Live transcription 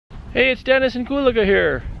Hey, it's Dennis and Kuliga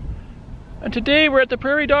here. And today we're at the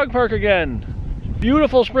Prairie Dog Park again.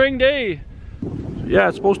 Beautiful spring day. Yeah,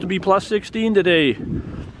 it's supposed to be plus 16 today,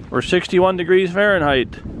 or 61 degrees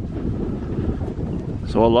Fahrenheit.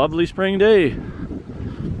 So a lovely spring day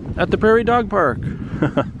at the Prairie Dog Park.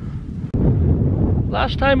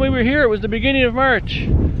 Last time we were here it was the beginning of March,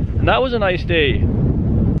 and that was a nice day.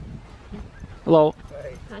 Hello.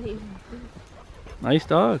 Hi. Nice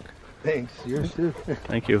dog. Thanks, yours too.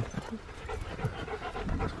 Thank you.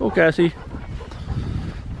 Let's go, Cassie.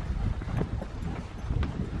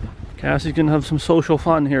 Cassie's gonna have some social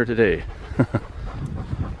fun here today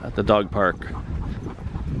at the dog park.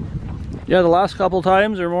 Yeah, the last couple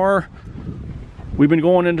times or more we've been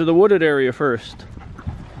going into the wooded area first,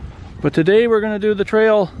 but today we're gonna do the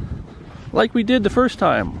trail like we did the first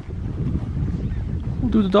time. We'll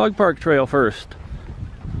do the dog park trail first,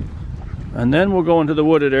 and then we'll go into the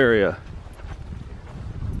wooded area.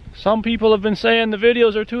 Some people have been saying the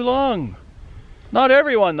videos are too long. Not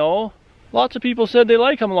everyone though. Lots of people said they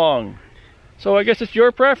like them long. So I guess it's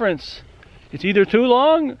your preference. It's either too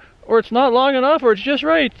long, or it's not long enough, or it's just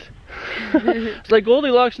right. It's like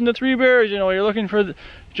Goldilocks and the Three Bears, you know, you're looking for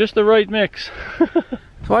just the right mix.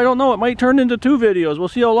 So I don't know, it might turn into 2 videos. We'll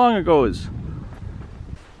see how long it goes.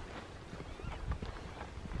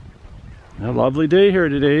 A lovely day here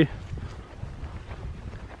today.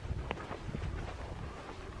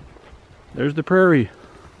 There's the prairie.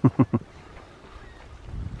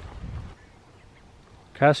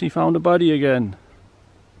 Cassie found a buddy again.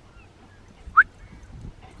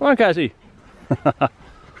 Come on, Cassie.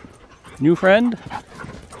 New friend?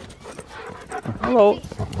 Hello.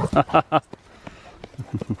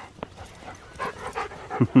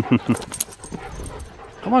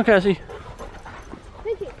 Come on, Cassie.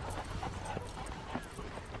 Thank you.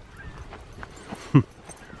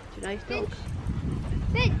 Should I still?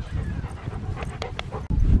 Finch.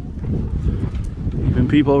 Even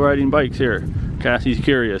people riding bikes here. Cassie's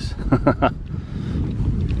curious.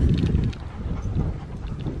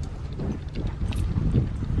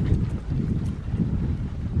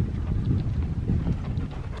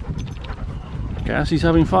 Cassie's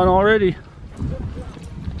having fun already.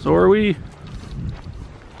 So are we.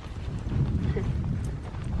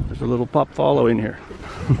 There's a little pup following here.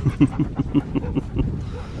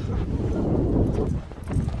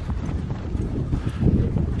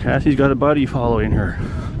 Cassie's got a buddy following her.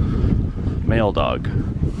 Male dog.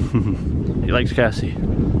 He likes Cassie.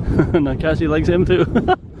 And Cassie likes him too.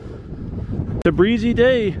 It's a breezy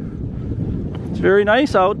day. It's very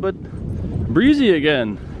nice out, but breezy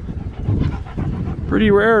again.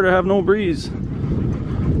 Pretty rare to have no breeze.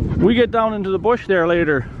 We get down into the bush there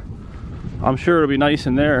later, I'm sure it'll be nice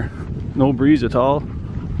in there. No breeze at all.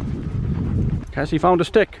 Cassie found a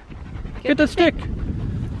stick. Get the stick!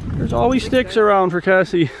 There's always sticks around for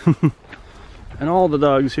Cassie. And all the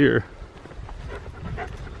dogs here.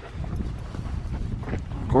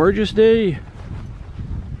 Gorgeous day.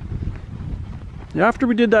 After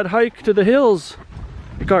we did that hike to the hills,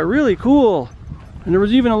 it got really cool. And there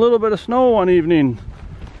was even a little bit of snow one evening.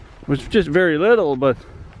 It was just very little, but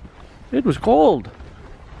it was cold.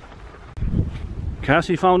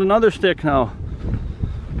 Cassie found another stick now.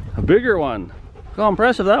 A bigger one. Look how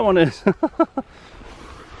impressive that one is.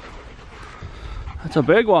 That's a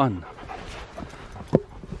big one.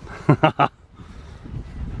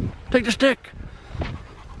 Take the stick.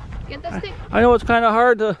 Get the stick. I know it's kind of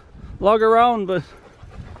hard to lug around, but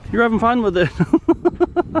you're having fun with it.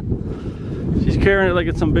 She's carrying it like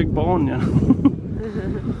it's some big bone, you know.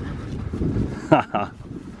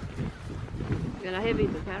 Gonna heavy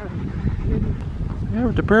to carry. Yeah, we're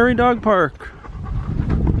at the Prairie Dog Park.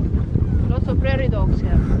 Lots of prairie dogs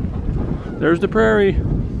here. There's the prairie.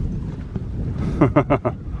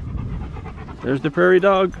 There's the prairie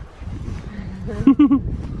dog.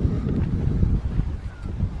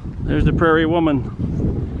 There's the prairie woman.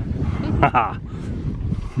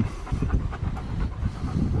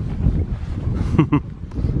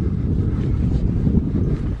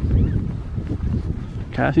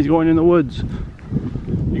 Cassie's going in the woods.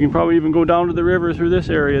 You can probably even go down to the river through this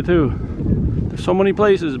area too. There's so many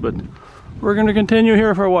places, but we're going to continue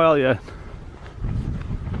here for a while yet.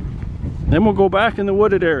 Then we'll go back in the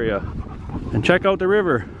wooded area and check out the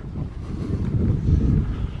river.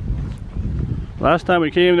 Last time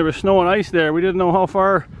we came there was snow and ice there. We didn't know how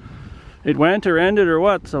far it went or ended or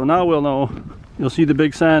what, so now we'll know. You'll see the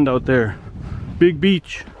big sand out there. Big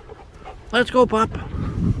beach. Let's go, pup.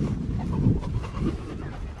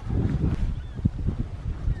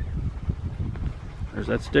 There's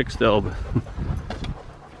that stick still.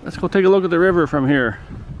 Let's go take a look at the river from here.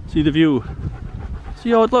 See the view. See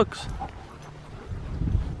how it looks.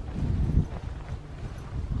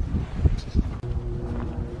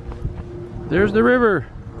 There's the river.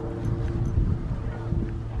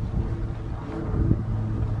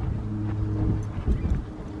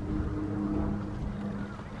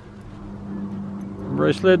 Remember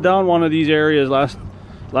I slid down one of these areas last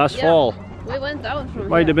fall. We went down from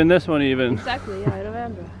Might here. have been this one even. Exactly, yeah, I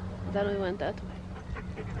remember. Then we went that way.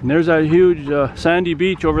 And there's that huge sandy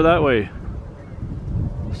beach over that way.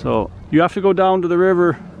 So you have to go down to the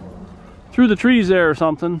river through the trees there or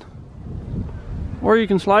something. Or you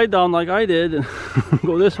can slide down like I did and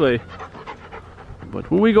go this way. But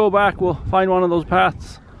when we go back, we'll find one of those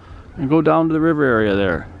paths and go down to the river area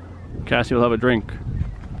there. Cassie will have a drink.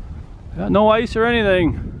 Yeah, no ice or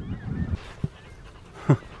anything.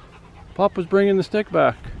 Pop was bringing the stick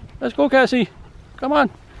back. Let's go, Cassie. Come on.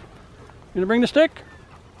 You gonna bring the stick?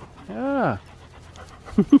 Yeah.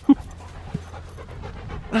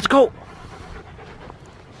 Let's go.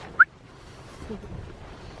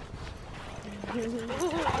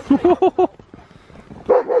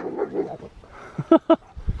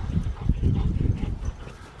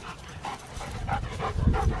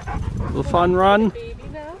 Little fun run. Baby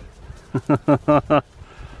now.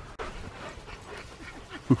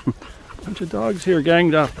 Bunch of dogs here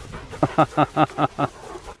ganged up.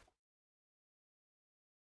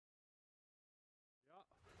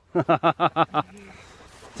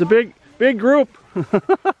 It's a big group.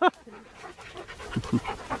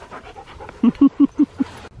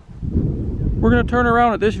 We're gonna turn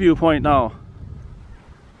around at this viewpoint now.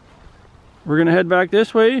 We're gonna head back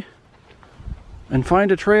this way and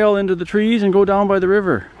find a trail into the trees and go down by the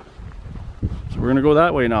river. So we're gonna go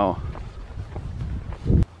that way now.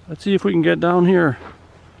 Let's see if we can get down here.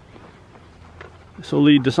 This will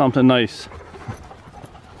lead to something nice.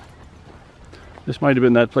 This might have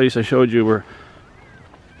been that place I showed you where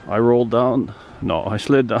I rolled down. No, I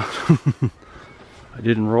slid down. I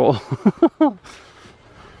didn't roll.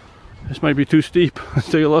 This might be too steep. Let's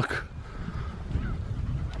take a look.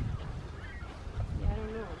 Yeah, I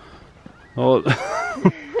don't know. Oh,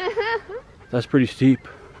 that's pretty steep.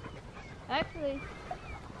 Actually,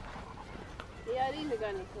 yeah, these are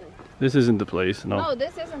kind of cool. This isn't the place, no. No,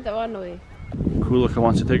 this isn't the one way. Kulika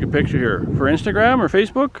wants to take a picture here. For Instagram or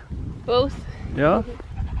Facebook? Both. Yeah?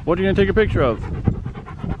 What are you going to take a picture of?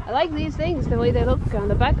 I like these things, the way they look on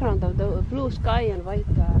the background of the blue sky and white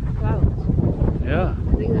clouds. Yeah. I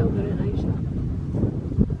think they look very nice.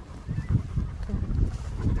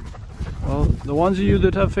 Well, the ones of you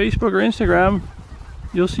that have Facebook or Instagram,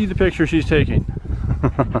 you'll see the picture she's taking.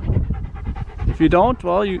 If you don't,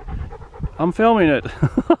 well, I'm filming it.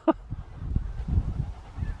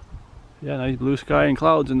 Yeah, nice blue sky and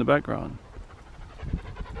clouds in the background.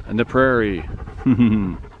 And the prairie.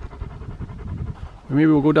 Maybe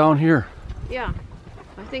we'll go down here. Yeah,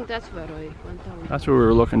 I think that's where I went down. That's where we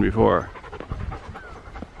were looking before.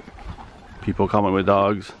 People coming with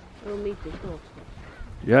dogs. We'll meet the dogs.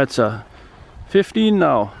 Yeah, it's 15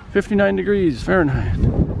 now. 59 degrees Fahrenheit.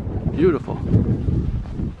 Beautiful.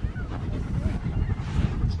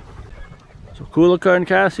 So Kulika and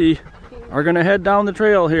Cassie are gonna head down the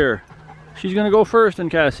trail here. She's gonna go first, and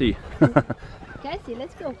Cassie. Cassie,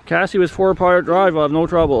 let's go. Cassie was 4-part drive, I'll have no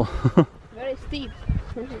trouble. Very steep.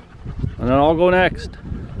 And then I'll go next.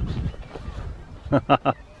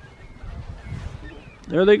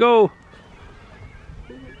 There they go.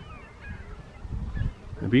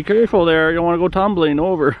 Be careful there, you don't want to go tumbling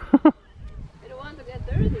over. I don't want to get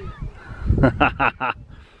dirty. I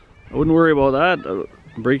wouldn't worry about that.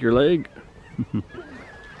 Break your leg.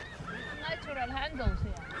 Natural handles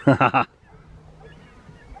here.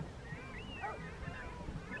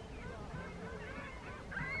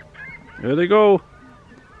 There they go.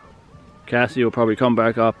 Cassie will probably come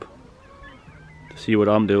back up to see what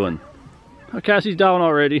I'm doing. Oh, Cassie's down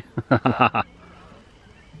already.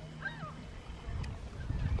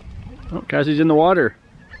 Oh, Cassie's in the water.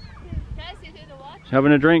 Cassie's in the water. She's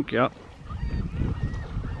having a drink, yeah.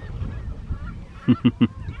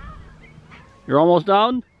 You're almost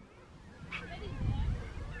down?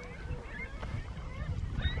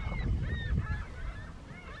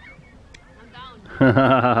 I'm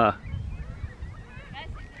down.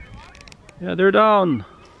 Yeah, they're down.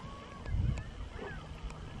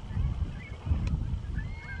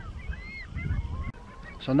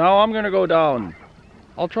 So now I'm gonna go down.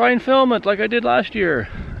 I'll try and film it like I did last year.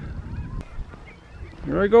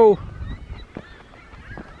 Here I go.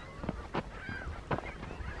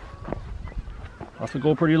 I'll have to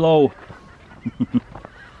go pretty low.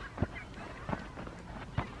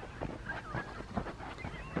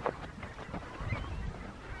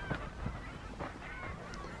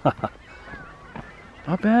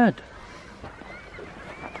 Not bad.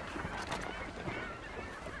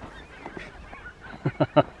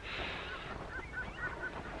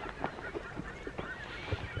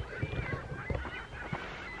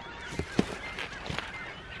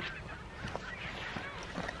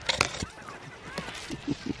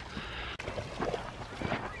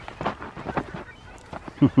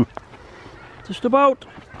 Just about.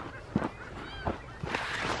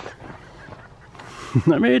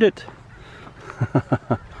 I made it.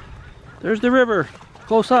 There's the river,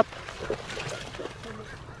 close up.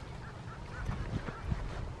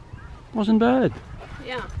 Wasn't bad.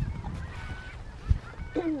 Yeah.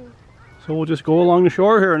 So we'll just go along the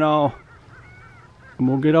shore here now. And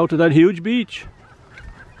we'll get out to that huge beach.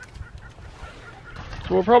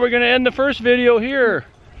 So we're probably going to end the first video here.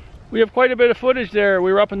 We have quite a bit of footage there.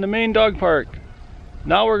 We were up in the main dog park.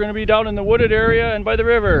 Now we're going to be down in the wooded area and by the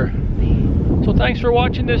river. So thanks for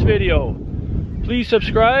watching this video. Please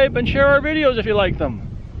subscribe and share our videos if you like them.